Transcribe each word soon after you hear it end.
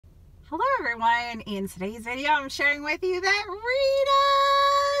Hello everyone, in today's video I'm sharing with you that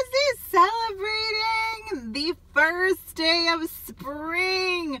Rita's is celebrating the first day of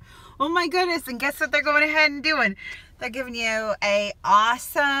spring. Oh my goodness, and guess what they're going ahead and doing? They're giving you a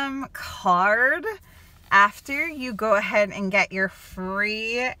awesome card after you go ahead and get your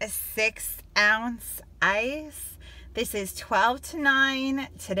free 6-ounce ice. This is 12 to 9,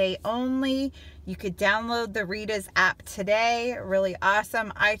 today only. You could download the Rita's app today. Really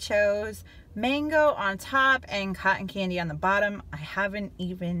awesome. I chose mango on top and cotton candy on the bottom. I haven't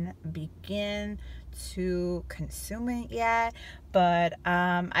even begun to consume it yet, but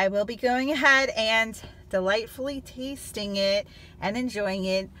I will be going ahead and delightfully tasting it and enjoying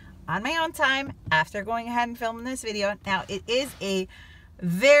it on my own time after going ahead and filming this video. Now, it is a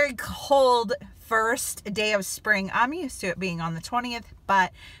very cold first day of spring. I'm used to it being on the 20th,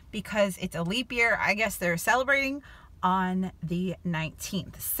 but because it's a leap year, I guess they're celebrating on the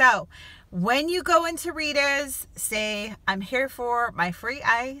 19th. So when you go into Rita's, say, I'm here for my free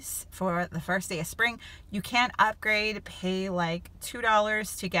ice for the first day of spring, you can upgrade, pay like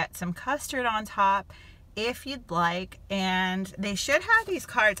 $2 to get some custard on top if you'd like. And they should have these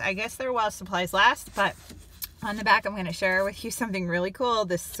cards. I guess they're while supplies last, but on the back, I'm going to share with you something really cool.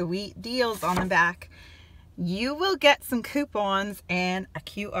 The sweet deals on the back. You will get some coupons and a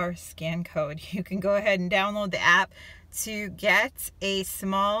QR scan code. You can go ahead and download the app to get a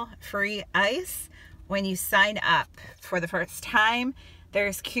small free ice when you sign up for the first time.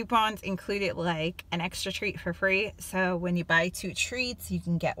 There's coupons included, like an extra treat for free. So when you buy 2 treats, you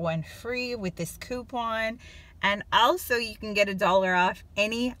can get 1 free with this coupon. And also you can get $1 off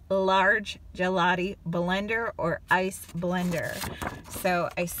any large gelati blender or ice blender. So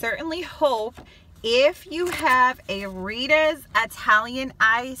I certainly hope if you have a Rita's Italian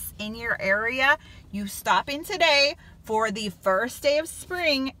ice in your area, you stop in today for the first day of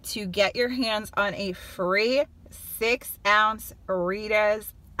spring to get your hands on a free 6-ounce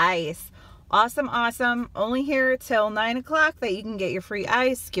Rita's ice. Awesome, awesome. Only here till 9 o'clock that you can get your free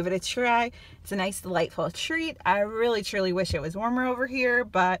ice. Give it a try. It's a nice, delightful treat. I really, truly wish it was warmer over here,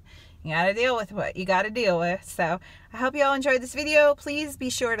 but you gotta deal with what you gotta deal with. So I hope you all enjoyed this video. Please be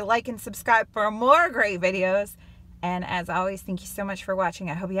sure to like and subscribe for more great videos. And as always, thank you so much for watching.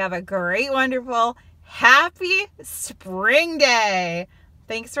 I hope you have a great, wonderful, happy spring day.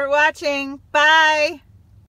 Thanks for watching. Bye.